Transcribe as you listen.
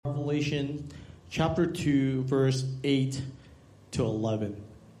Revelation chapter 2, verse 8 to 11.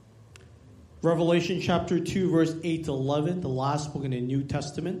 Revelation chapter 2, verse 8 to 11, the last book in the New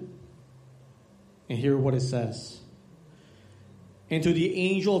Testament. And hear what it says. And to the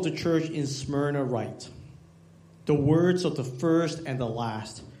angel of the church in Smyrna write, the words of the first and the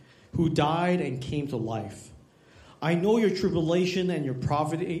last, who died and came to life. I know your tribulation and your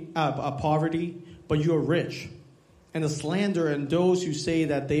poverty, but you are rich, and the slander and those who say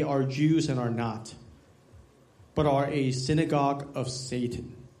that they are Jews and are not, but are a synagogue of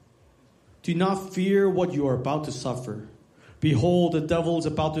Satan. Do not fear what you are about to suffer. Behold, the devil is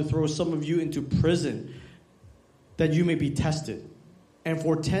about to throw some of you into prison, that you may be tested. And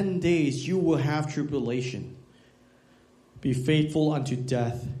for 10 days you will have tribulation. Be faithful unto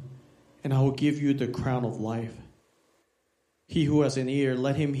death, and I will give you the crown of life. He who has an ear,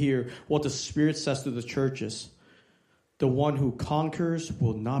 let him hear what the Spirit says to the churches. The one who conquers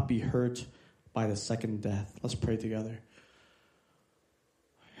will not be hurt by the second death. Let's pray together.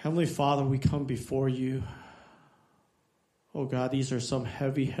 Heavenly Father, we come before you. Oh God, these are some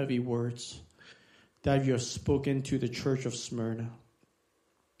heavy, heavy words that you have spoken to the church of Smyrna.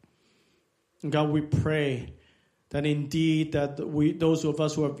 And God, we pray that indeed that those of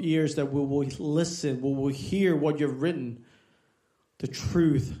us who have ears, that we will listen, we will hear what you've written, the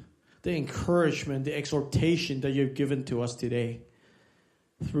truth, the encouragement, the exhortation that you've given to us today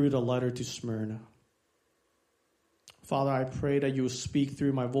through the letter to Smyrna. Father, I pray that you will speak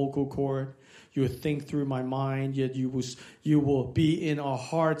through my vocal cord, you will think through my mind, yet you will be in our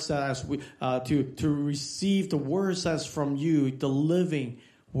hearts as we to receive the words as from you, the living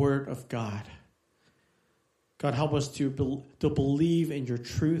word of God. God, help us to believe in your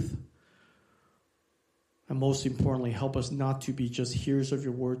truth. And most importantly, help us not to be just hearers of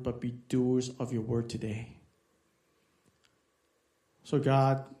your word, but be doers of your word today. So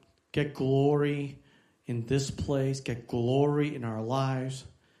God, get glory in this place. Get glory in our lives.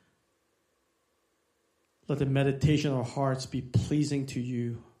 Let the meditation of our hearts be pleasing to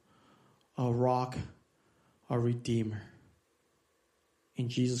you, our rock, our redeemer. In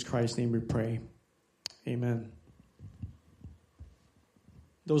Jesus Christ's name we pray. Amen.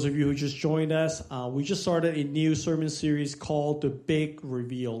 Those of you who just joined us, we just started a new sermon series called The Big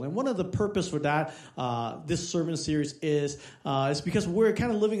Reveal. And one of the purpose for that, this sermon series is because we're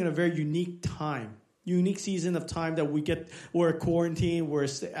kind of living in a very unique time. Unique season of time that we're quarantined, we're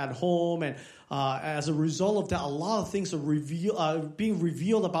at home, and as a result of that, a lot of things are being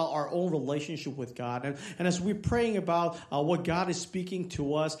revealed about our own relationship with God. And as we're praying about what God is speaking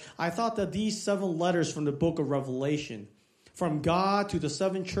to us, I thought that these 7 letters from the book of Revelation, from God to the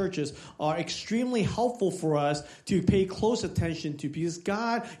 7 churches, are extremely helpful for us to pay close attention to, because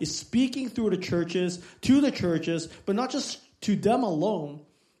God is speaking through the churches, to the churches, but not just to them alone,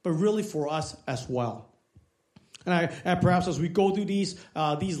 but really for us as well. And perhaps as we go through these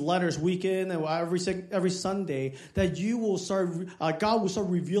letters week in and every Sunday, that you will God will start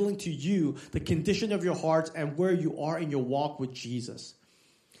revealing to you the condition of your hearts and where you are in your walk with Jesus.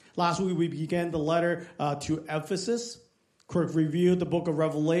 Last week we began the letter to Ephesus. Quick review: the book of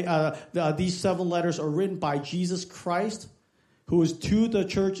Revelation. These 7 letters are written by Jesus Christ, who is to the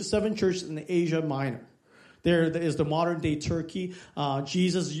 7 churches in Asia Minor. There is the modern-day Turkey.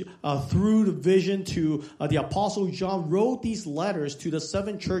 Jesus, through the vision to the Apostle John, wrote these letters to the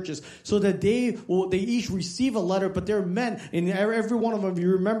 7 churches so that they each receive a letter, but they're meant, and every one of them,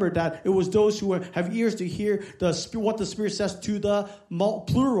 you remember that it was those who have ears to hear what the Spirit says to the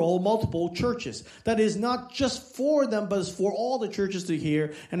multiple churches. That is not just for them, but it's for all the churches to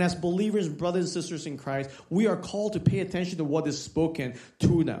hear. And as believers, brothers and sisters in Christ, we are called to pay attention to what is spoken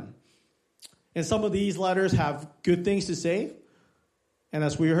to them. And some of these letters have good things to say. And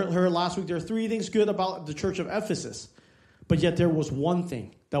as we heard last week, there are 3 things good about the church of Ephesus. But yet there was one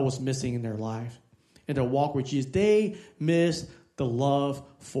thing that was missing in their life, in their walk with Jesus. They missed the love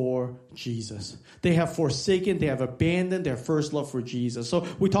for Jesus. They have forsaken, they have abandoned their first love for Jesus. So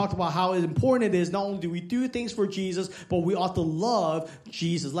we talked about how important it is, not only do we do things for Jesus, but we ought to love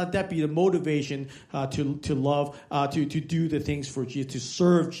Jesus. Let that be the motivation to love, to do the things for Jesus, to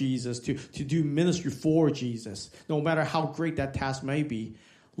serve Jesus, to do ministry for Jesus. No matter how great that task may be,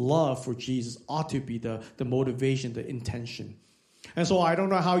 love for Jesus ought to be the motivation, the intention. And so I don't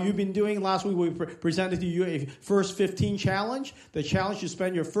know how you've been doing. Last week we presented to you a first 15 challenge. The challenge to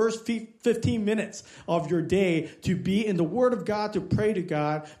spend your first 15 minutes of your day to be in the Word of God, to pray to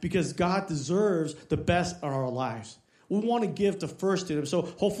God, because God deserves the best of our lives. we want to give the first to them. So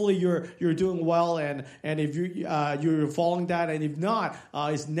hopefully you're doing well, and if you're following that, and if not,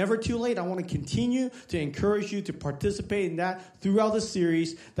 it's never too late. I want to continue to encourage you to participate in that throughout the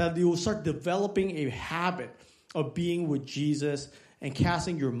series, that you will start developing a habit of being with Jesus and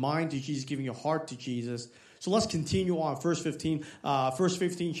casting your mind to Jesus, giving your heart to Jesus. So let's continue on. First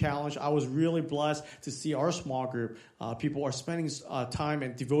 15 challenge. I was really blessed to see our small group. People are spending time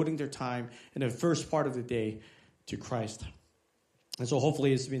and devoting their time in the first part of the day to Christ. And so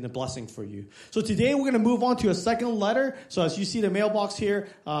hopefully it's been a blessing for you. So today we're going to move on to a second letter. So as you see the mailbox here,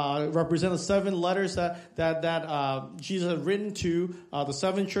 represent the 7 letters that Jesus had written to the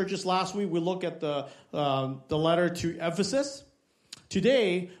 7 churches. Last week we looked at the letter to Ephesus.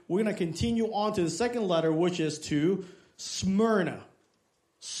 Today, we're going to continue on to the second letter, which is to Smyrna.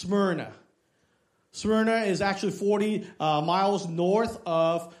 Smyrna is actually 40 miles north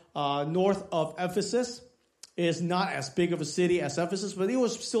of Ephesus. It's not as big of a city as Ephesus, but it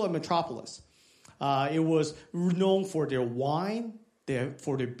was still a metropolis. It was known for their wine,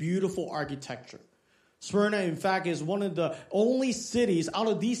 for their beautiful architecture. Smyrna, in fact, is one of the only cities out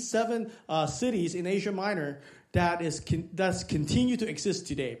of these 7 cities in Asia Minor that's continued to exist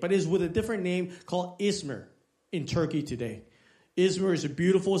today, but is with a different name called Izmir in Turkey today. Izmir is a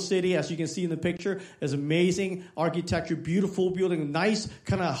beautiful city, as you can see in the picture. It's amazing architecture, beautiful building, nice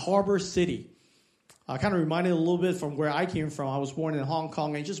kind of harbor city. Kind of reminded a little bit from where I came from. I was born in Hong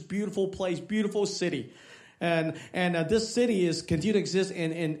Kong, and just beautiful place, beautiful city. And this city is continued to exist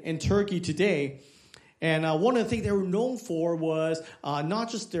in Turkey today. And one of the things they were known for was not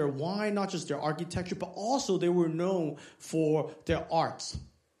just their wine, not just their architecture, but also they were known for their arts.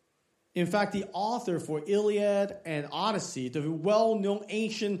 In fact, the author for Iliad and Odyssey, the well-known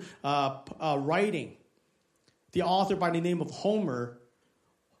ancient writing, the author by the name of Homer,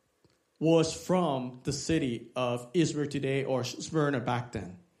 was from the city of Izmir today, or Smyrna back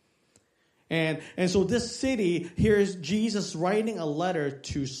then. And so this city, here's Jesus writing a letter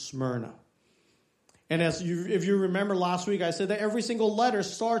to Smyrna. And if you remember last week, I said that every single letter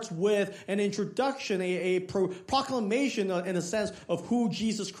starts with an introduction, a proclamation in a sense of who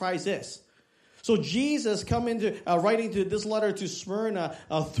Jesus Christ is. So Jesus come into writing to this letter to Smyrna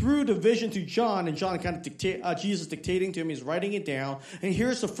through the vision to John, and John kind of Jesus dictating to him. He's writing it down, and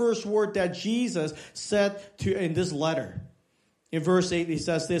here's the first word that Jesus said in this letter. In verse 8, he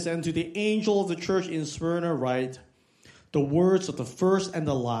says this: "And to the angel of the church in Smyrna write the words of the first and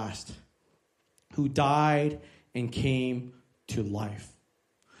the last, who died and came to life."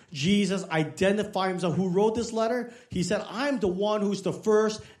 Jesus identified himself. Who wrote this letter? He said, "I'm the one who's the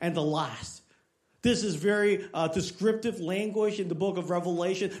first and the last." This is very descriptive language in the book of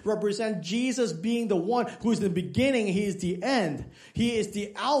Revelation. Represent Jesus being the one who is the beginning. He is the end. He is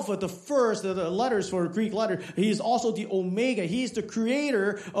the Alpha, the first, the letters for Greek letter. He is also the Omega. He is the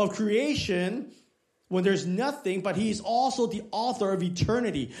creator of creation when there's nothing, but he's also the author of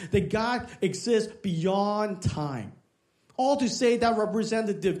eternity. That God exists beyond time. All to say that represent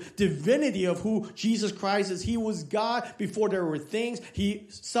the divinity of who Jesus Christ is. He was God before there were things. He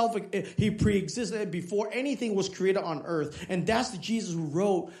pre-existed before anything was created on earth. And that's the Jesus who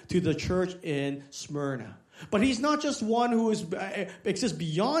wrote to the church in Smyrna. But he's not just one who exists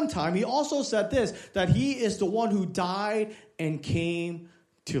beyond time. He also said this, that he is the one who died and came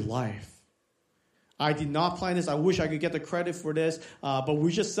to life. I did not plan this. I wish I could get the credit for this. But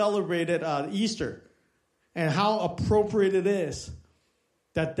we just celebrated Easter. And how appropriate it is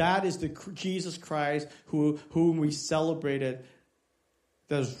that is the Jesus Christ whom we celebrated,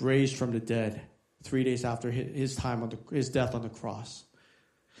 that was raised from the dead 3 days after his death on the cross.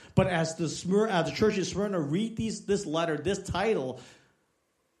 But as the church in Smyrna read this letter, this title,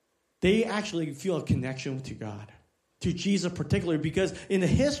 they actually feel a connection to God, to Jesus particularly, because in the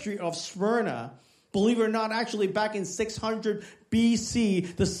history of Smyrna, believe it or not, actually back in 600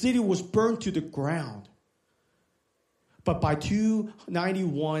 BC, the city was burned to the ground. But by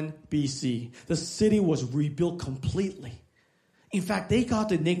 291 BC, the city was rebuilt completely. In fact, they got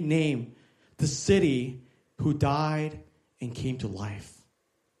the nickname, the city who died and came to life.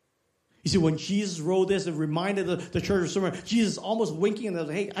 You see, when Jesus wrote this, it reminded the church of Smyrna, Jesus almost winking and said,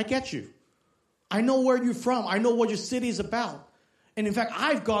 "Hey, I get you. I know where you're from. I know what your city is about. And in fact,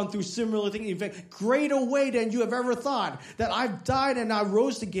 I've gone through similar things. In fact, greater way than you have ever thought. That I've died and I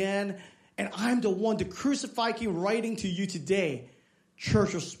rose again. And I'm the one, the crucified King, writing to you today,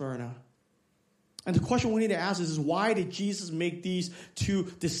 Church of Smyrna." And the question we need to ask is why did Jesus make these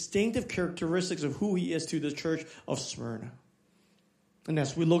 2 distinctive characteristics of who he is to the Church of And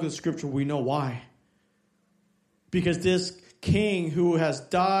as we look at the scripture, we know why. Because this king who has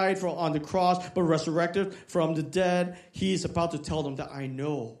died on the cross but resurrected from the dead, he's about to tell them that I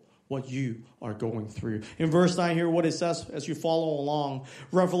know what you are going through. In verse 9 here, what it says as you follow along,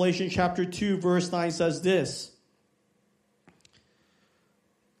 Revelation chapter 2, verse 9 says this.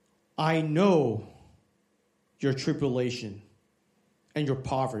 I know your tribulation and your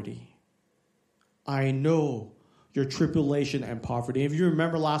poverty. I know your tribulation and poverty. If you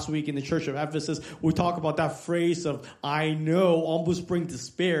remember last week in the church of Ephesus, we talked about that phrase of I know almost bring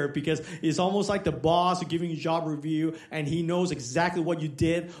despair, because it's almost like the boss giving you a job review and he knows exactly what you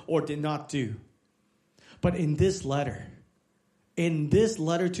did or did not do. But in this letter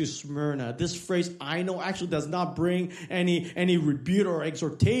to Smyrna, this phrase I know actually does not bring any rebuke or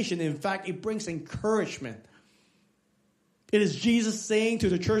exhortation. In fact, it brings encouragement. It is Jesus saying to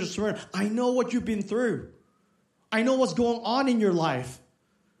the church of Smyrna, I know what you've been through. I know what's going on in your life.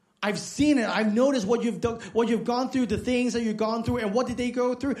 I've seen it. I've noticed what you've done, what you've gone through, the things that you've gone through, and what did they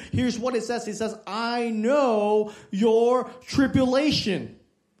go through? Here's what it says. It says, I know your tribulation.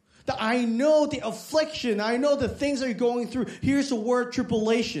 I know the affliction. I know the things that you're going through. Here's the word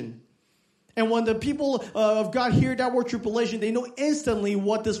tribulation. And when the people of God hear that word tribulation, they know instantly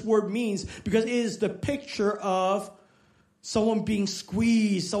what this word means, because it is the picture of someone being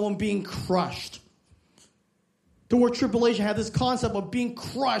squeezed, someone being crushed. The word tribulation had this concept of being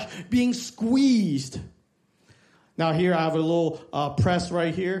crushed, being squeezed. Now here I have a little press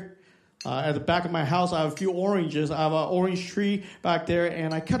right here. At the back of my house, I have a few oranges. I have an orange tree back there,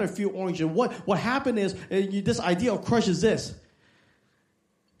 and I cut a few oranges. What happened is, this idea of crush is this.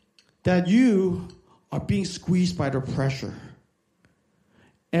 That you are being squeezed by the pressure.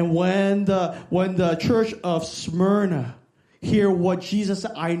 And when the church of Smyrna hear what Jesus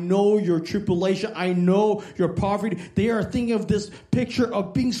said, I know your tribulation, I know your poverty, they are thinking of this picture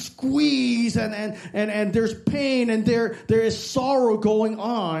of being squeezed, and there's pain, and there is sorrow going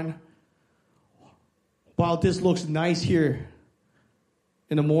on. While this looks nice here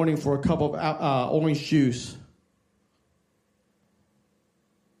in the morning for a cup of orange juice,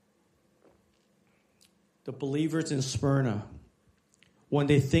 the believers in Smyrna, when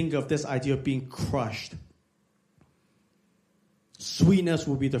they think of this idea of being crushed, sweetness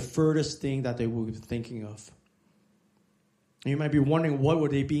will be the furthest thing that they will be thinking of. And you might be wondering, what were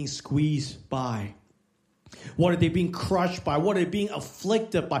they being squeezed by? What are they being crushed by? What are they being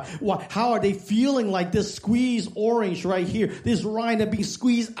afflicted by? How are they feeling like this squeezed orange right here? This rind that being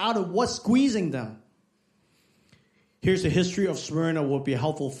squeezed out of what's squeezing them? Here's the history of Smyrna will be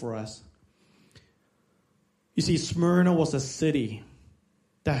helpful for us. You see, Smyrna was a city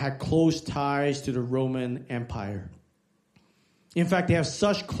that had close ties to the Roman Empire. In fact, they have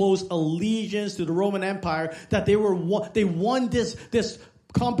such close allegiance to the Roman Empire that they won this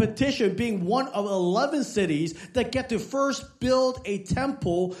competition, being one of 11 cities that get to first build a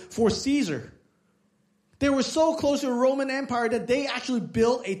temple for Caesar. They were so close to the Roman Empire that they actually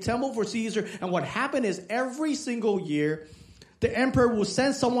built a temple for Caesar. And what happened is every single year, the emperor will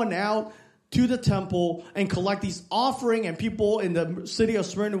send someone out to the temple and collect these offering, and people in the city of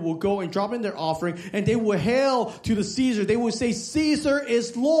Smyrna will go and drop in their offering, and they will hail to the Caesar. They will say, Caesar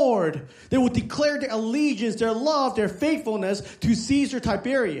is Lord. They will declare their allegiance, their love, their faithfulness to Caesar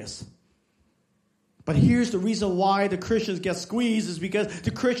Tiberius. But here's the reason why the Christians get squeezed, is because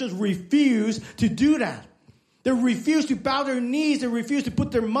the Christians refuse to do that. They refuse to bow their knees. They refuse to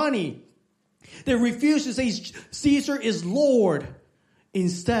put their money. They refuse to say Caesar is Lord.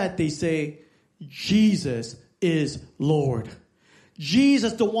 Instead, they say, Jesus is Lord.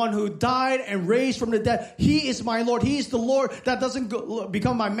 Jesus, the one who died and raised from the dead, he is my Lord. He is the Lord that doesn't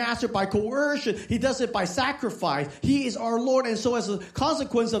become my master by coercion. He does it by sacrifice. He is our Lord. And so as a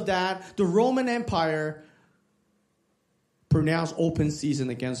consequence of that, the Roman Empire pronounced open season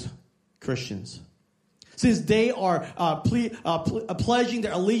against Christians. Since they are pledging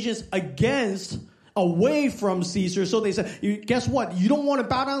their allegiance away from Caesar. So they said, guess what? You don't want to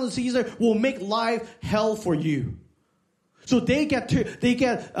bow down to Caesar? We'll make life hell for you. So they get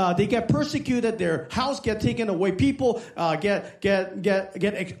persecuted. Their house get taken away. People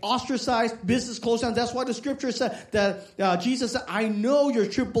get ostracized. Business closed down. That's why the scripture said that Jesus said, I know your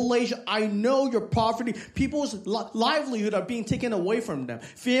tribulation. I know your poverty. People's livelihood are being taken away from them.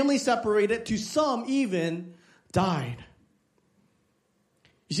 Families separated. To some even died.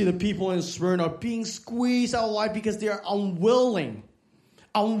 You see, the people in Smyrna are being squeezed out of life because they are unwilling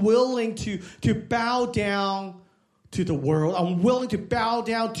to bow down to the world, unwilling to bow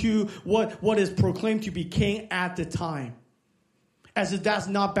down to what is proclaimed to be king at the time. As if that's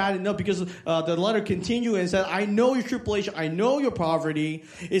not bad enough, because the letter continues and says, I know your tribulation, I know your poverty.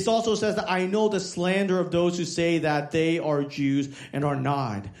 It also says that I know the slander of those who say that they are Jews and are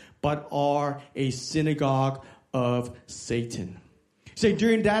not, but are a synagogue of Satan. So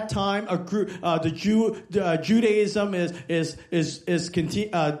during that time, Judaism is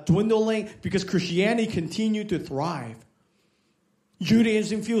dwindling because Christianity continued to thrive.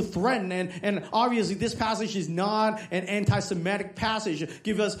 Judaism feel threatened, and obviously this passage is not an anti-Semitic passage.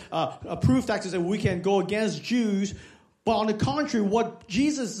 Give us a proof that says that we can go against Jews, but on the contrary, what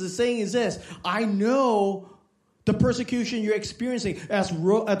Jesus is saying is this: I know the persecution you're experiencing. As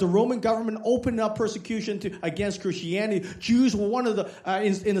the Roman government opened up persecution against Christianity, Jews were one of the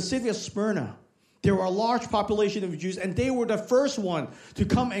in the city of Smyrna. There were a large population of Jews, and they were the first one to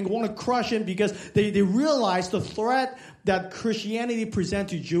come and want to crush him because they realized the threat that Christianity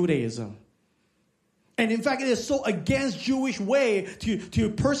presents to Judaism. And in fact, it is so against Jewish way to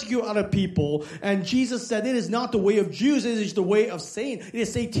persecute other people. And Jesus said it is not the way of Jews, it is the way of Satan. It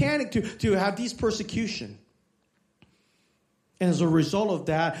is satanic to have these persecution. And as a result of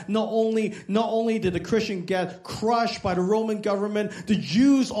that, not only did the Christian get crushed by the Roman government, the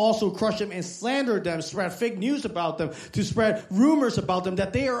Jews also crushed them and slandered them, spread fake news about them, to spread rumors about them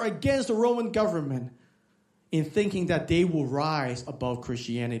that they are against the Roman government, in thinking that they will rise above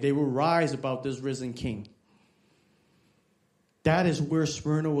Christianity. They will rise above this risen king. That is where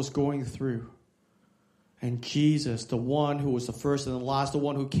Smyrna was going through. And Jesus, the one who was the first and the last, the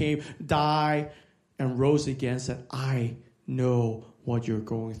one who came, died, and rose again, said, I know what you're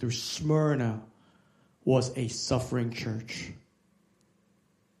going through. Smyrna was a suffering church.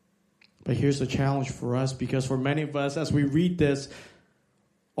 But here's the challenge for us, because for many of us, as we read this,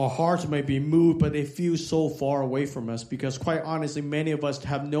 our hearts may be moved, but they feel so far away from us, because quite honestly, many of us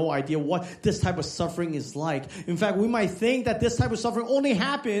have no idea what this type of suffering is like. In fact, we might think that this type of suffering only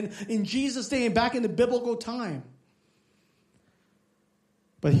happened in Jesus' day and back in the biblical time.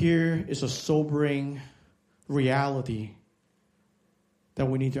 But here is a sobering reality that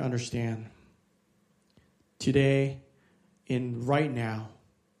we need to understand. Today, right now,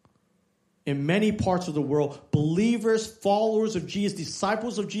 in many parts of the world, believers, followers of Jesus,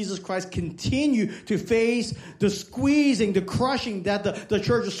 disciples of Jesus Christ continue to face the squeezing, the crushing that the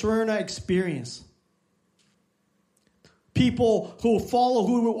church of Smyrna experienced. People who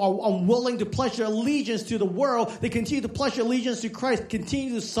are unwilling to pledge their allegiance to the world, they continue to pledge their allegiance to Christ,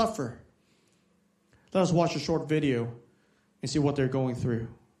 continue to suffer. Let us watch a short video and see what they're going through.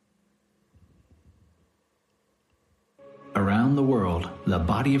 Around the world, the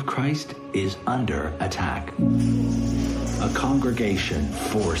body of Christ is under attack. A congregation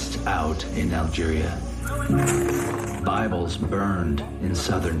forced out in Algeria. Bibles burned in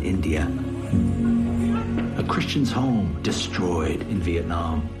southern India. A Christian's home destroyed in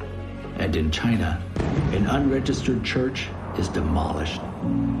Vietnam. And in China, an unregistered church is demolished.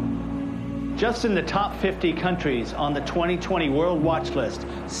 Just in the top 50 countries on the 2020 World Watch List,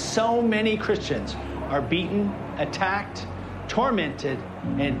 so many Christians are beaten, attacked, tormented,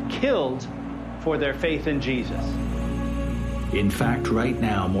 and killed for their faith in Jesus. In fact, right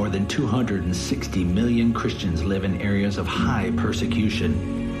now, more than 260 million Christians live in areas of high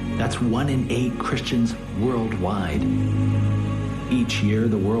persecution. That's 1 in 8 Christians worldwide. Each year,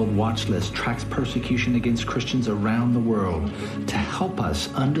 the World Watch List tracks persecution against Christians around the world to help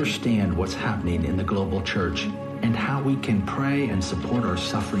us understand what's happening in the global church and how we can pray and support our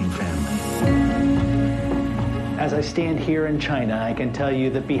suffering family. As I stand here in China, I can tell you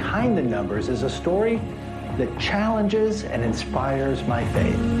that behind the numbers is a story that challenges and inspires my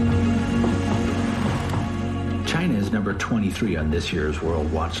faith. China is number 23 on this year's World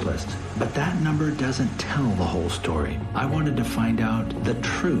Watch List, but that number doesn't tell the whole story. I wanted to find out the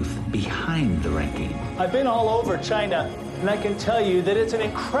truth behind the ranking. I've been all over China, and I can tell you that it's an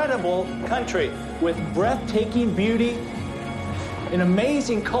incredible country with breathtaking beauty, an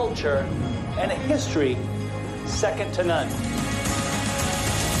amazing culture, and a history second to none.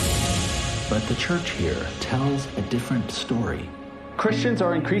 But the church here tells a different story. Christians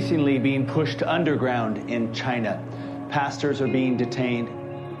are increasingly being pushed underground in China. Pastors are being detained,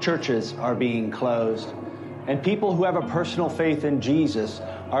 churches are being closed, and people who have a personal faith in Jesus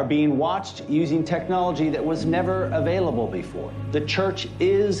are being watched using technology that was never available before. The church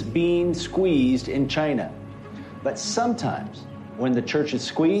is being squeezed in China. But sometimes, when the church is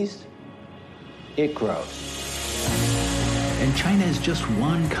squeezed, it grows. And China is just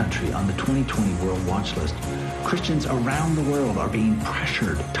one country on the 2020 World Watch List. Christians around the world are being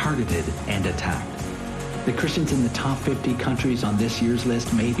pressured, targeted, and attacked. The Christians in the top 50 countries on this year's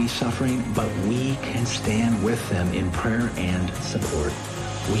list may be suffering, but we can stand with them in prayer and support.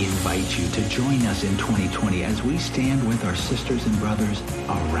 We invite you to join us in 2020 as we stand with our sisters and brothers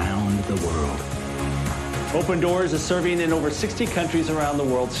around the world. Open Doors is serving in over 60 countries around the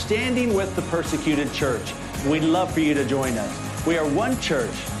world, standing with the persecuted church. We'd love for you to join us. We are one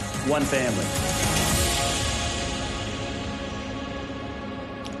church, one family.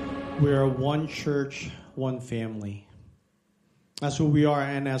 We are one church, one family. That's who we are.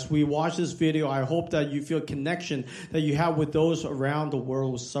 And as we watch this video, I hope that you feel a connection that you have with those around the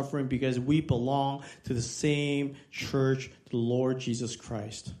world who are suffering, because we belong to the same church, the Lord Jesus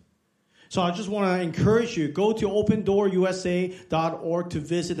Christ. So I just want to encourage you, go to opendoorusa.org to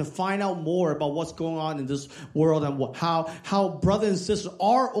visit and find out more about what's going on in this world and how brothers and sisters,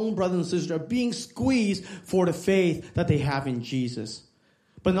 our own brothers and sisters, are being squeezed for the faith that they have in Jesus.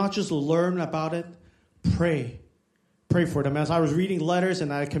 But not just learn about it, pray. Pray for them. As I was reading letters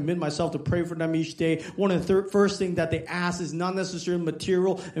and I commit myself to pray for them each day, one of the first things that they ask is not necessarily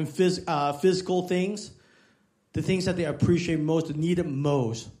material and physical things. The things that they appreciate most, need it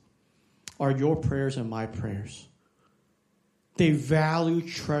most, are your prayers and my prayers. They value,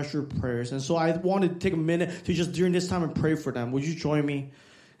 treasure prayers. And so I wanted to take a minute to just during this time and pray for them. Would you join me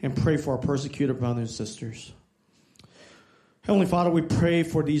and pray for our persecuted brothers and sisters? Heavenly Father, we pray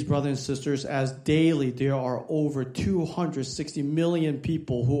for these brothers and sisters as daily there are over 260 million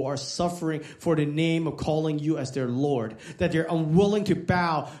people who are suffering for the name of calling you as their Lord, that they're unwilling to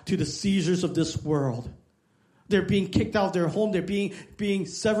bow to the Caesars of this world. They're being kicked out of their home. They're being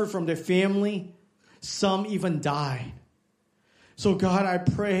severed from their family. Some even died. So God, I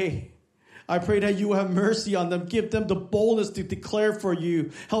pray that you have mercy on them. Give them the boldness to declare for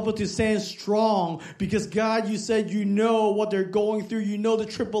you. Help them to stand strong. Because God, you said you know what they're going through. You know the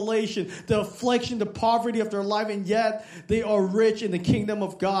tribulation, the affliction, the poverty of their life. And yet they are rich in the kingdom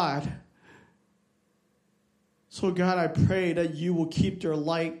of God. So God, I pray that you will keep their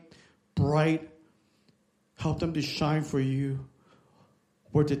light bright. Help them to shine for you.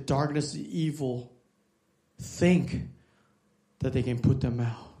 Where the darkness and evil think that they can put them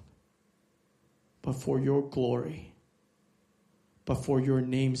out. But for your glory, but for your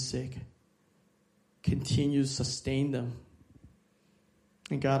name's sake, continue to sustain them.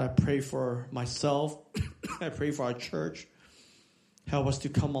 And God, I pray for myself. I pray for our church. Help us to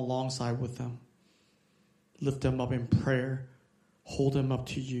come alongside with them. Lift them up in prayer. Hold them up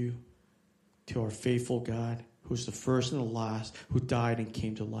to you, to our faithful God, who's the first and the last, who died and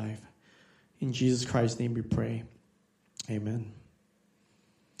came to life. In Jesus Christ's name we pray. Amen.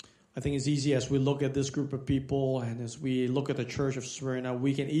 I think it's easy as we look at this group of people and as we look at the church of Smyrna,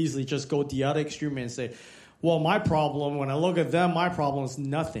 we can easily just go the other extreme and say, well, my problem, when I look at them, my problem is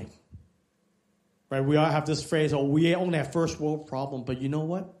nothing. Right? We all have this phrase, oh, we only have first world problem. But you know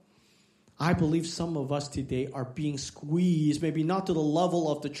what? I believe some of us today are being squeezed, maybe not to the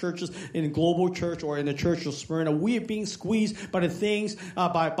level of the churches in the global church or in the church of Smyrna. We are being squeezed by the things,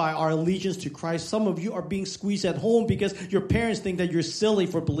 by our allegiance to Christ. Some of you are being squeezed at home because your parents think that you're silly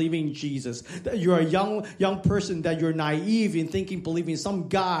for believing in Jesus. That you're a young person, that you're naive in believing some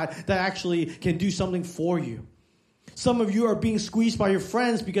God that actually can do something for you. Some of you are being squeezed by your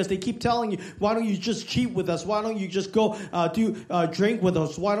friends because they keep telling you, why don't you just cheat with us? Why don't you just go drink with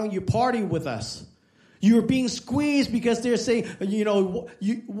us? Why don't you party with us? You're being squeezed because they're saying,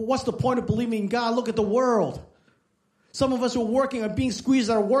 what's the point of believing in God? Look at the world. Some of us who are working are being squeezed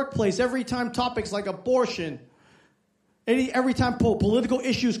at our workplace every time topics like abortion, every time political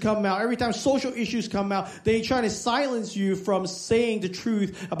issues come out, every time social issues come out, they try to silence you from saying the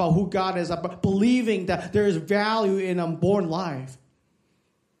truth about who God is, about believing that there is value in unborn life.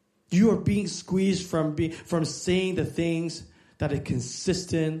 You are being squeezed from saying the things that are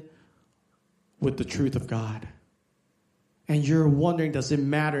consistent with the truth of God. And you're wondering, does it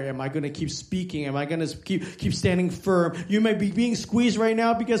matter? Am I going to keep speaking? Am I going to keep standing firm? You may be being squeezed right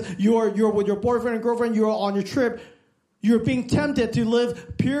now because you're with your boyfriend and girlfriend, you're on your trip. You're being tempted to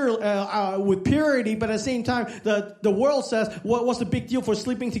live with purity, but at the same time, the world says, what's the big deal for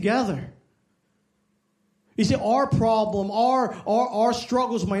sleeping together? You see, our problem, our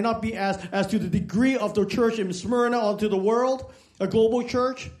struggles might not be as to the degree of the church in Smyrna or to the world, a global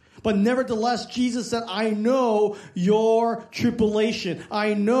church. But nevertheless, Jesus said, I know your tribulation.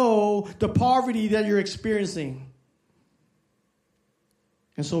 I know the poverty that you're experiencing.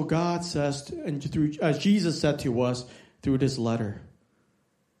 And so God says, and as Jesus said to us through this letter,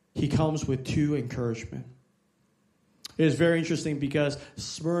 he comes with two encouragement. It is very interesting because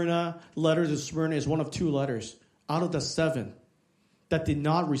letter to Smyrna is one of two letters out of the 7 that did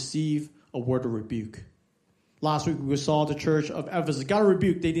not receive a word of rebuke. Last week we saw the church of Ephesus got a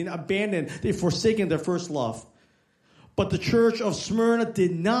rebuke. They didn't abandon. They forsaken their first love. But the church of Smyrna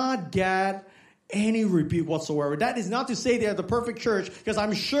did not get any rebuke whatsoever. That is not to say they are the perfect church, because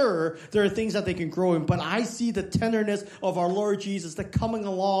I'm sure there are things that they can grow in. But I see the tenderness of our Lord Jesus that coming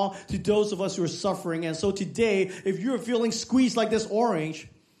along to those of us who are suffering. And so today, if you're feeling squeezed like this orange,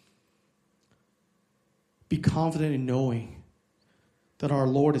 be confident in knowing that our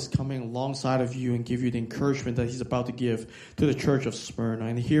Lord is coming alongside of you and give you the encouragement that he's about to give to the church of Smyrna.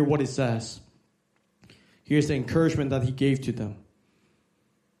 And hear what it says. Here's the encouragement that he gave to them.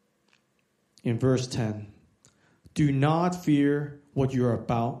 In verse 10, do not fear what you're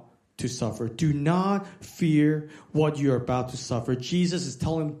about to suffer. Do not fear what you're about to suffer. Jesus is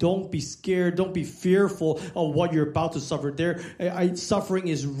telling them, don't be scared. Don't be fearful of what you're about to suffer. Suffering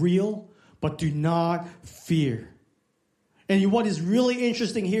is real, but do not fear. And what is really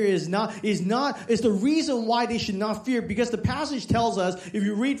interesting here is the reason why they should not fear, because the passage tells us, if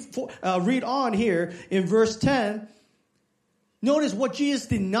you read on here in verse 10, notice what Jesus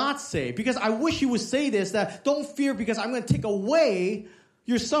did not say, because I wish he would say this, that don't fear because I'm going to take away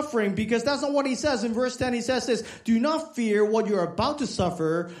your suffering, because that's not what he says. In verse 10, he says this, do not fear what you're about to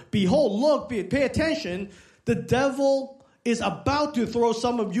suffer. Behold, look, pay attention. The devil is about to throw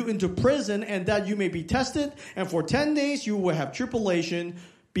some of you into prison, and that you may be tested. And for 10 days you will have tribulation.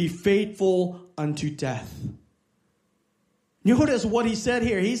 Be faithful unto death. Notice what he said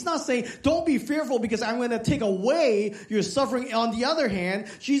here. He's not saying, don't be fearful because I'm going to take away your suffering. On the other hand,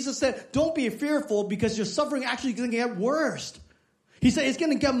 Jesus said, don't be fearful because your suffering actually is going to get worse. He said, it's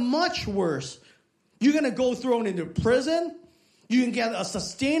going to get much worse. You're going to go thrown into prison. You can get a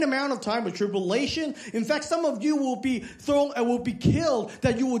sustained amount of time of tribulation. In fact, some of you will be thrown and will be killed,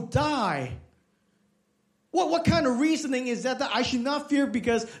 that you will die. What kind of reasoning is that I should not fear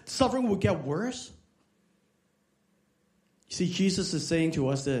because suffering will get worse? You see, Jesus is saying to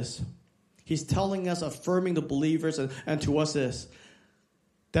us this. He's telling us, affirming the believers and to us this,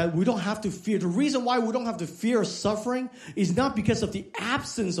 that we don't have to fear. The reason why we don't have to fear suffering is not because of the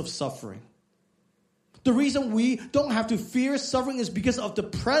absence of suffering. The reason we don't have to fear suffering is because of the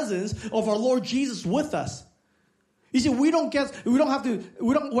presence of our Lord Jesus with us. You see, we don't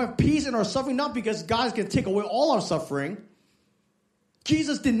have peace in our suffering, not because God can take away all our suffering.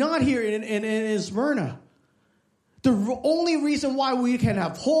 Jesus did not here in Smyrna. The only reason why we can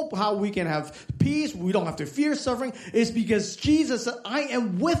have hope, how we can have peace, we don't have to fear suffering, is because Jesus said, I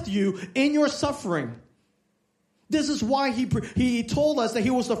am with you in your suffering. This is why he told us that he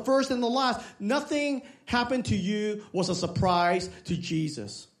was the first and the last. Nothing happened to you was a surprise to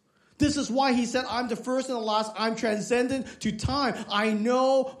Jesus. This is why he said, I'm the first and the last. I'm transcendent to time. I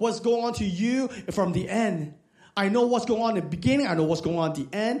know what's going on to you from the end. I know what's going on in the beginning. I know what's going on at the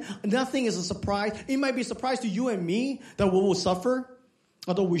end. Nothing is a surprise. It might be a surprise to you and me that we will suffer,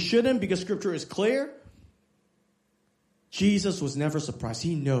 although we shouldn't, because Scripture is clear. Jesus was never surprised.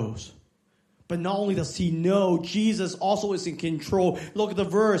 He knows. But not only does he know, Jesus also is in control. Look at the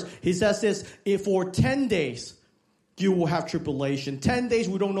verse. He says this, for 10 days you will have tribulation. 10 days,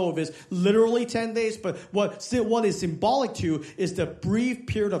 we don't know if it's literally 10 days, but what is symbolic to is the brief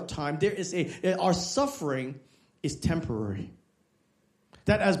period of time. Our suffering is temporary.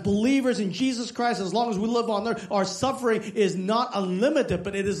 That as believers in Jesus Christ, as long as we live on earth, our suffering is not unlimited,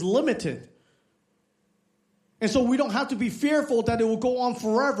 but it is limited. And so we don't have to be fearful that it will go on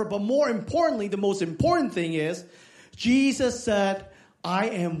forever. But more importantly, the most important thing is, Jesus said, I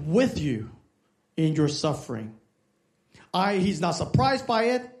am with you in your suffering. He's not surprised by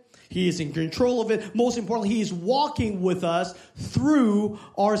it. He is in control of it. Most importantly, he is walking with us through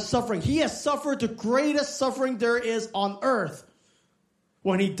our suffering. He has suffered the greatest suffering there is on earth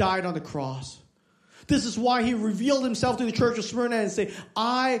when he died on the cross. This is why he revealed himself to the church of Smyrna and said,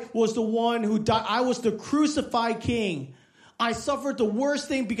 I was the one who died. I was the crucified king. I suffered the worst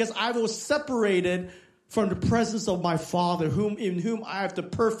thing because I was separated from the presence of my Father, in whom I have the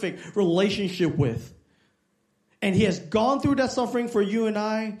perfect relationship with. And he has gone through that suffering for you and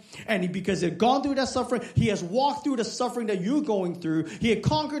I. And because he had gone through that suffering, he has walked through the suffering that you're going through. He had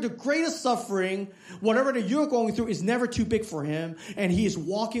conquered the greatest suffering. Whatever that you're going through is never too big for him. And he is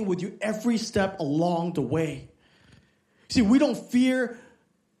walking with you every step along the way. See, we don't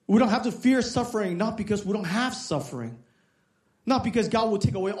have to fear suffering, not because we don't have suffering. Not because God will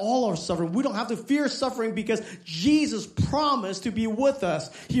take away all our suffering. We don't have to fear suffering because Jesus promised to be with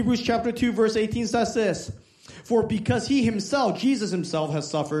us. Hebrews chapter 2 verse 18 says this. For because he himself, Jesus himself, has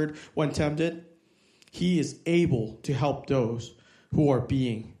suffered when tempted, he is able to help those who are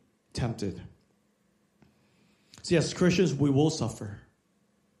being tempted. See, as Christians, we will suffer.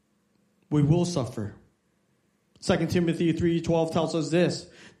 We will suffer. 2 Timothy 3:12 tells us this: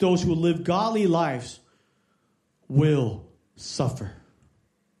 those who live godly lives will suffer.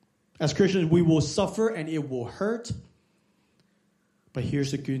 As Christians, we will suffer and it will hurt. But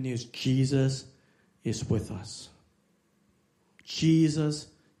here's the good news. Jesus is with us. Jesus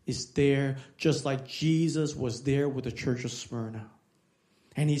is there just like Jesus was there with the church of Smyrna.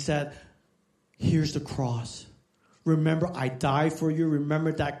 And he said, here's the cross. Remember, I died for you.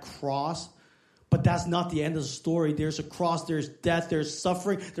 Remember that cross. But that's not the end of the story. There's a cross, there's death, there's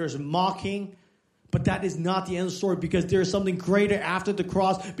suffering, there's mocking. But that is not the end of the story, because there is something greater after the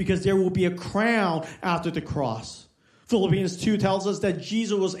cross, because there will be a crown after the cross. Philippians 2 tells us that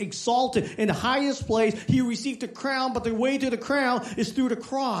Jesus was exalted in the highest place. He received the crown, but the way to the crown is through the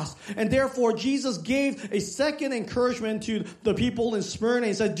cross. And therefore, Jesus gave a second encouragement to the people in Smyrna.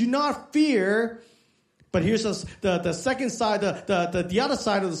 He said, do not fear. But here's the second side, the other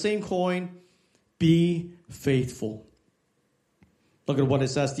side of the same coin. Be faithful. Look at what it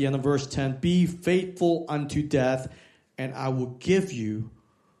says at the end of verse 10. Be faithful unto death, and I will give you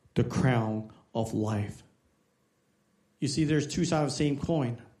the crown of life. You see, there's two sides of the same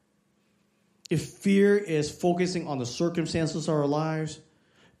coin. If fear is focusing on the circumstances of our lives,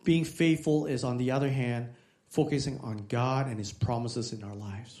 being faithful is, on the other hand, focusing on God and His promises in our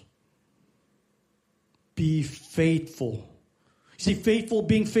lives. Be faithful. See,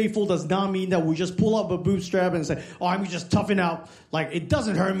 being faithful does not mean that we just pull up a bootstrap and say, oh, I'm just toughing out. Like, it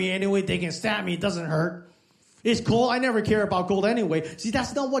doesn't hurt me anyway. They can stab me. It doesn't hurt. It's cold. I never care about cold anyway. See,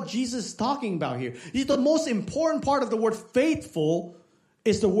 that's not what Jesus is talking about here. See, the most important part of the word faithful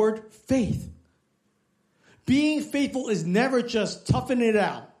is the word faith. Being faithful is never just toughing it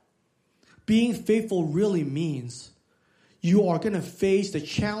out. Being faithful really means you are going to face the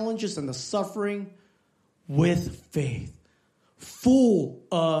challenges and the suffering with faith. Full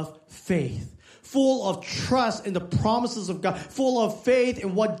of faith, full of trust in the promises of God, full of faith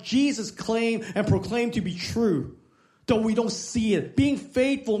in what Jesus claimed and proclaimed to be true, though we don't see it. Being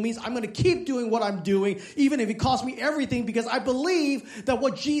faithful means I'm going to keep doing what I'm doing, even if it costs me everything, because I believe that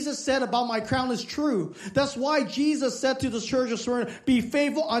what Jesus said about my crown is true. That's why Jesus said to the church of Smyrna, be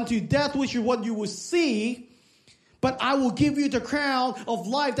faithful unto death, which is what you will see. But I will give you the crown of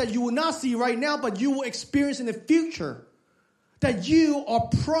life that you will not see right now, but you will experience in the future. That you are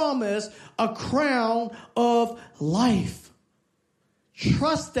promised a crown of life.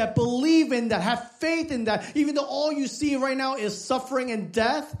 Trust that, believe in that, have faith in that. Even though all you see right now is suffering and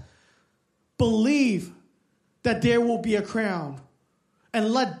death, believe that there will be a crown.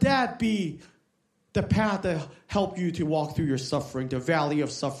 And let that be the path that help you to walk through your suffering, the valley of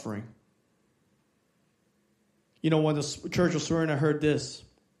suffering. You know, when the church of Smyrna heard this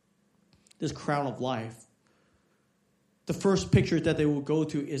crown of life, the first picture that they will go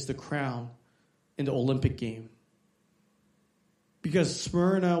to is the crown in the Olympic game. Because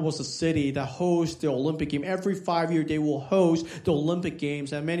Smyrna was a city that hosts the Olympic game. Every 5 years they will host the Olympic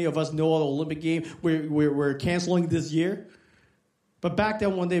Games. And many of us know the Olympic game. We're canceling this year. But back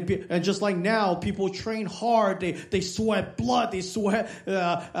then, and just like now, people train hard. They sweat blood. They sweat.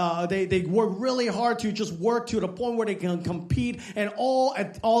 They work really hard to just work to the point where they can compete, and all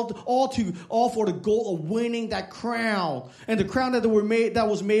for the goal of winning that crown. And the crown that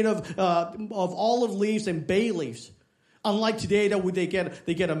was made of olive leaves and bay leaves. Unlike today, they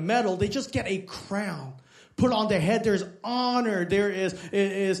get a medal. They just get a crown put on their head. There's honor. There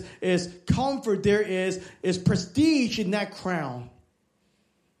is comfort. There is prestige in that crown.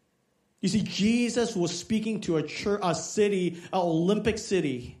 You see, Jesus was speaking to a city, an Olympic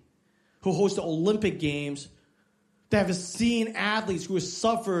city, who hosts the Olympic Games, that have seen athletes who have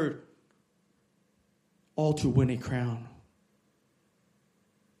suffered, all to win a crown.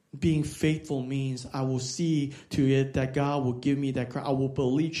 Being faithful means I will see to it that God will give me that crown. I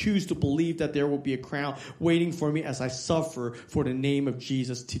will choose to believe that there will be a crown waiting for me as I suffer for the name of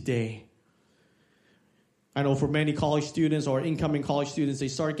Jesus today. I know for many college students or incoming college students, they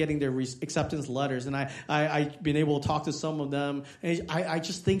start getting their acceptance letters. And I've been able to talk to some of them. And I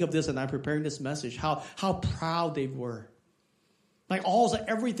just think of this, and I'm preparing this message, how proud they were. Like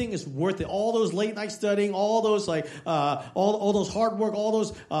everything is worth it. All those late night studying, all those all those hard work, all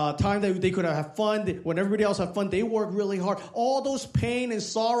those time that they could have fun. When everybody else had fun, they worked really hard. All those pain and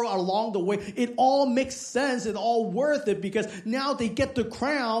sorrow along the way, it all makes sense. It's all worth it, because now they get the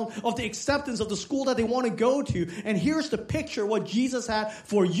crown of the acceptance of the school that they want to go to. And here's the picture, what Jesus had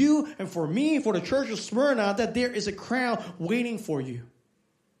for you and for me, for the church of Smyrna, that there is a crown waiting for you.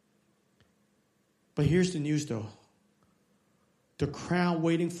 But here's the news, though. The crown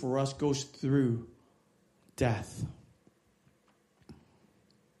waiting for us goes through death.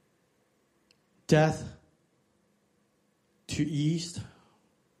 Death to ease,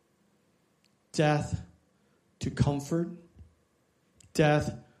 death to comfort,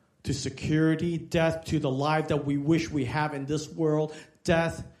 death to security, death to the life that we wish we have in this world,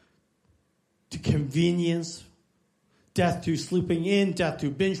 death to convenience, death to sleeping in, death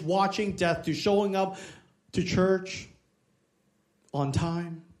to binge watching, death to showing up to church on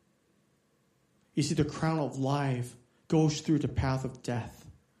time. You see, the crown of life goes through the path of death.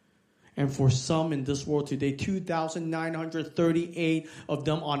 And for some in this world today, 2,938 of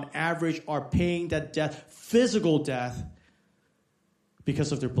them on average are paying that death, physical death,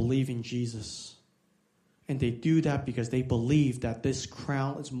 because of their belief in Jesus. And they do that because they believe that this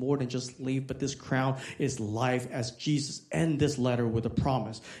crown is more than just leaf, but this crown is life, as Jesus ends this letter with a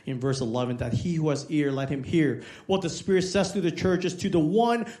promise in verse 11 that he who has ear, let him hear what the Spirit says to the churches. To the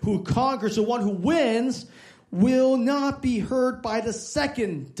one who conquers, the one who wins, will not be hurt by the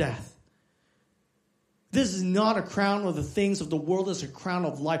second death. This is not a crown of the things of the world. It's a crown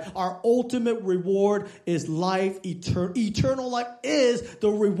of life. Our ultimate reward is life. Eternal life is the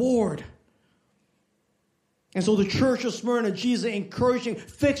reward. And so the church of Smyrna, Jesus encouraging,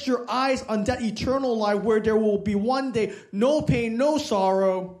 fix your eyes on that eternal life where there will be one day no pain, no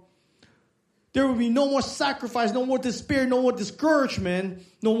sorrow. There will be no more sacrifice, no more despair, no more discouragement,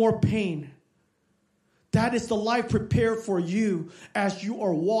 no more pain. That is the life prepared for you as you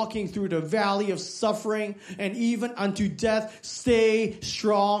are walking through the valley of suffering and even unto death. Stay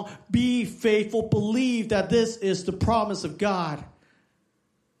strong, be faithful, believe that this is the promise of God.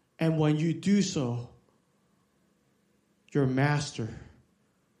 And when you do so, your master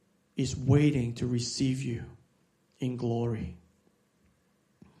is waiting to receive you in glory.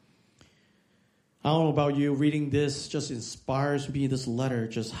 I don't know about you, reading this just inspires me, this letter,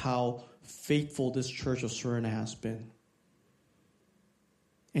 just how faithful this church of Smyrna has been.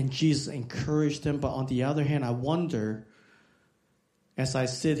 And Jesus encouraged them, but on the other hand, I wonder, as I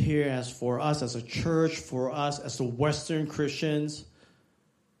sit here, as for us as a church, for us as the Western Christians,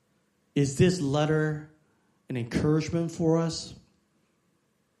 is this letter an encouragement for us?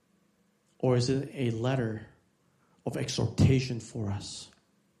 Or is it a letter of exhortation for us?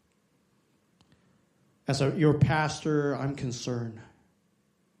 As your pastor, I'm concerned.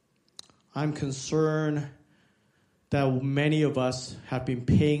 I'm concerned that many of us have been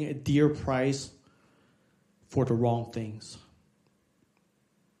paying a dear price for the wrong things.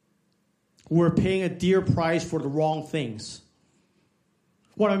 We're paying a dear price for the wrong things.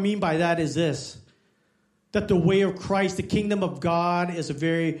 What I mean by that is this, that the way of Christ, the kingdom of God, is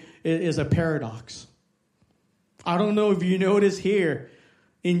a paradox. I don't know if you notice here,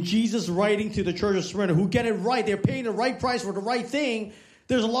 in Jesus writing to the church of Smyrna, who get it right, they're paying the right price for the right thing.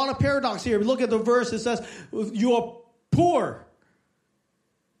 There's a lot of paradox here. Look at the verse. It says, you are poor,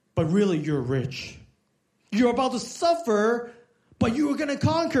 but really you're rich. You're about to suffer, but you are going to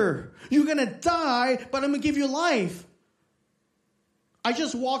conquer. You're going to die, but I'm going to give you life. I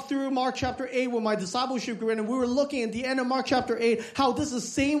just walked through Mark chapter 8 with my discipleship group, and we were looking at the end of Mark chapter 8, how this is the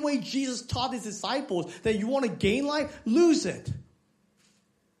same way Jesus taught his disciples, that you want to gain life, lose it.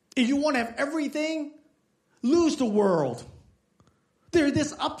 If you want to have everything, lose the world. There's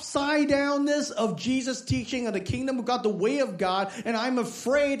this upside downness of Jesus' teaching of the kingdom of God, the way of God. And I'm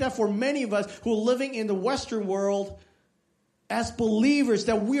afraid that for many of us who are living in the Western world, as believers,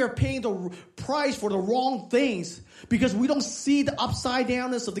 that we are paying the price for the wrong things because we don't see the upside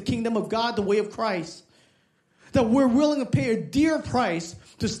downness of the kingdom of God, the way of Christ. That we're willing to pay a dear price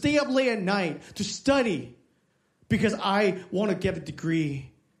to stay up late at night, to study, because I want to get a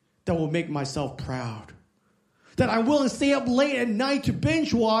degree that will make myself proud. That I'm willing to stay up late at night to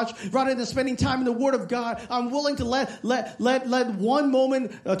binge watch rather than spending time in the Word of God. I'm willing to let one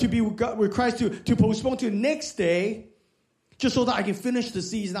moment to be with Christ to postpone to the next day just so that I can finish the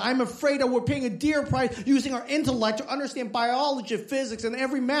season. I'm afraid that we're paying a dear price using our intellect to understand biology, physics, and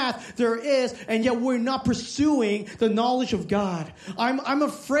every math there is, and yet we're not pursuing the knowledge of God. I'm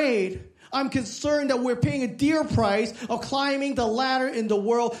afraid, I'm concerned that we're paying a dear price of climbing the ladder in the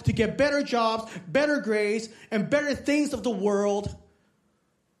world to get better jobs, better grades, and better things of the world,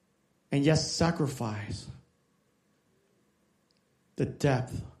 and yet sacrifice the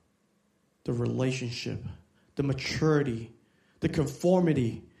depth, the relationship, the maturity, the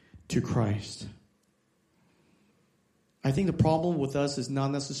conformity to Christ. I think the problem with us is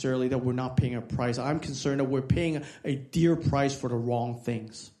not necessarily that we're not paying a price. I'm concerned that we're paying a dear price for the wrong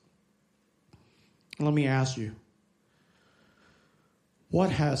things. Let me ask you,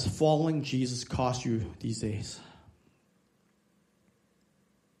 what has following Jesus cost you these days?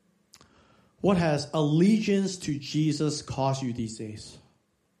 What has allegiance to Jesus cost you these days?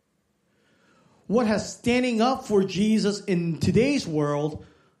 What has standing up for Jesus in today's world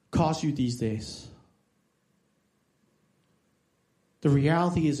cost you these days? The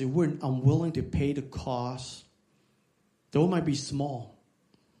reality is, if we're unwilling to pay the cost, though it might be small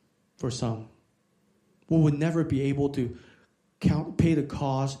for some, we would never be able to pay the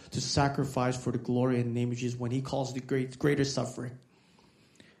cost to sacrifice for the glory and the name of Jesus when he calls the greater suffering.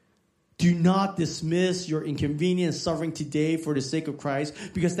 Do not dismiss your inconvenience suffering today for the sake of Christ,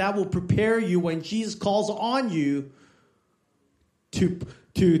 because that will prepare you when Jesus calls on you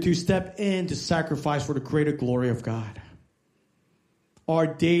to step in to sacrifice for the greater glory of God. Our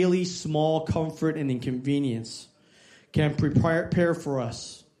daily small comfort and inconvenience can prepare for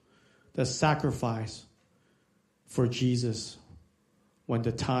us the sacrifice for Jesus when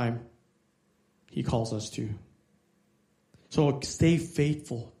the time he calls us to. So stay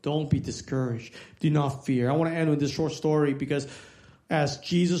faithful. Don't be discouraged. Do not fear. I want to end with this short story because as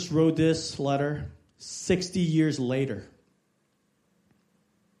Jesus wrote this letter 60 years later,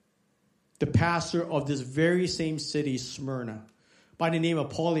 the pastor of this very same city, Smyrna, by the name of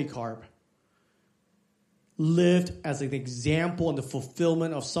Polycarp, lived as an example in the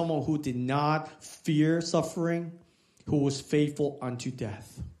fulfillment of someone who did not fear suffering, who was faithful unto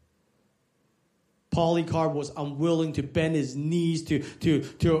death. Polycarp was unwilling to bend his knees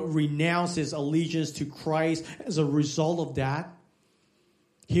to renounce his allegiance to Christ. As a result of that,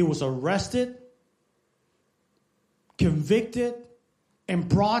 he was arrested, convicted, and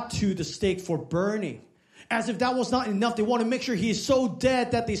brought to the stake for burning. As if that was not enough, they want to make sure he is so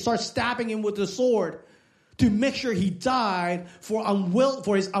dead that they start stabbing him with the sword to make sure he died for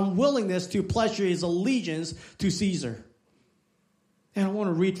his unwillingness to pledge his allegiance to Caesar. And I want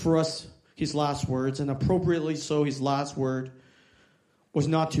to read for us his last words, and appropriately so, his last word was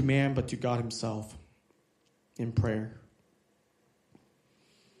not to man, but to God himself in prayer.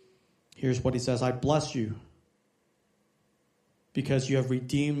 Here's what he says: I bless you because you have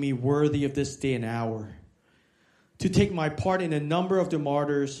redeemed me worthy of this day and hour, to take my part in a number of the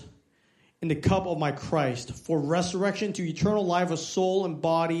martyrs in the cup of my Christ, for resurrection to eternal life of soul and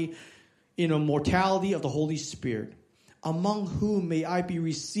body in immortality of the Holy Spirit, among whom may I be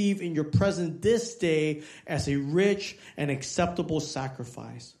received in your presence this day as a rich and acceptable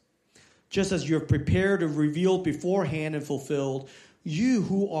sacrifice. Just as you have prepared and revealed beforehand and fulfilled, you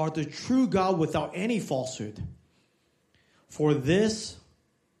who are the true God without any falsehood. For this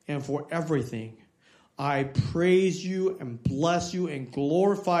and for everything, I praise you and bless you and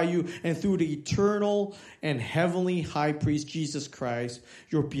glorify you, and through the eternal and heavenly high priest Jesus Christ,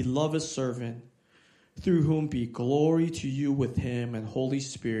 your beloved servant, through whom be glory to you with him and Holy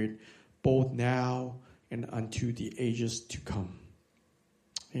Spirit, both now and unto the ages to come.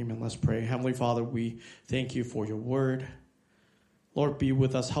 Amen. Let's pray. Heavenly Father, we thank you for your word. Lord, be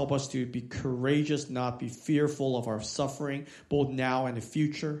with us. Help us to be courageous, not be fearful of our suffering, both now and the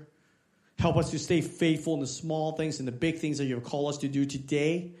future. Help us to stay faithful in the small things and the big things that you have called us to do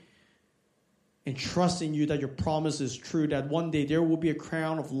today. And trust in you that your promise is true, that one day there will be a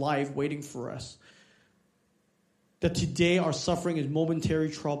crown of life waiting for us. That today our suffering is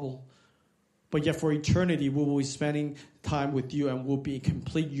momentary trouble, but yet for eternity we will be spending time with you and we'll be in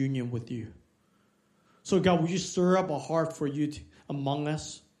complete union with you. So God, would you stir up a heart for you among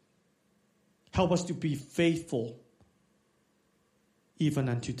us? Help us to be faithful even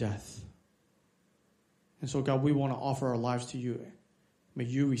unto death. And so God, we want to offer our lives to you. May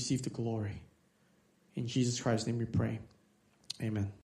you receive the glory. In Jesus Christ's name we pray. Amen.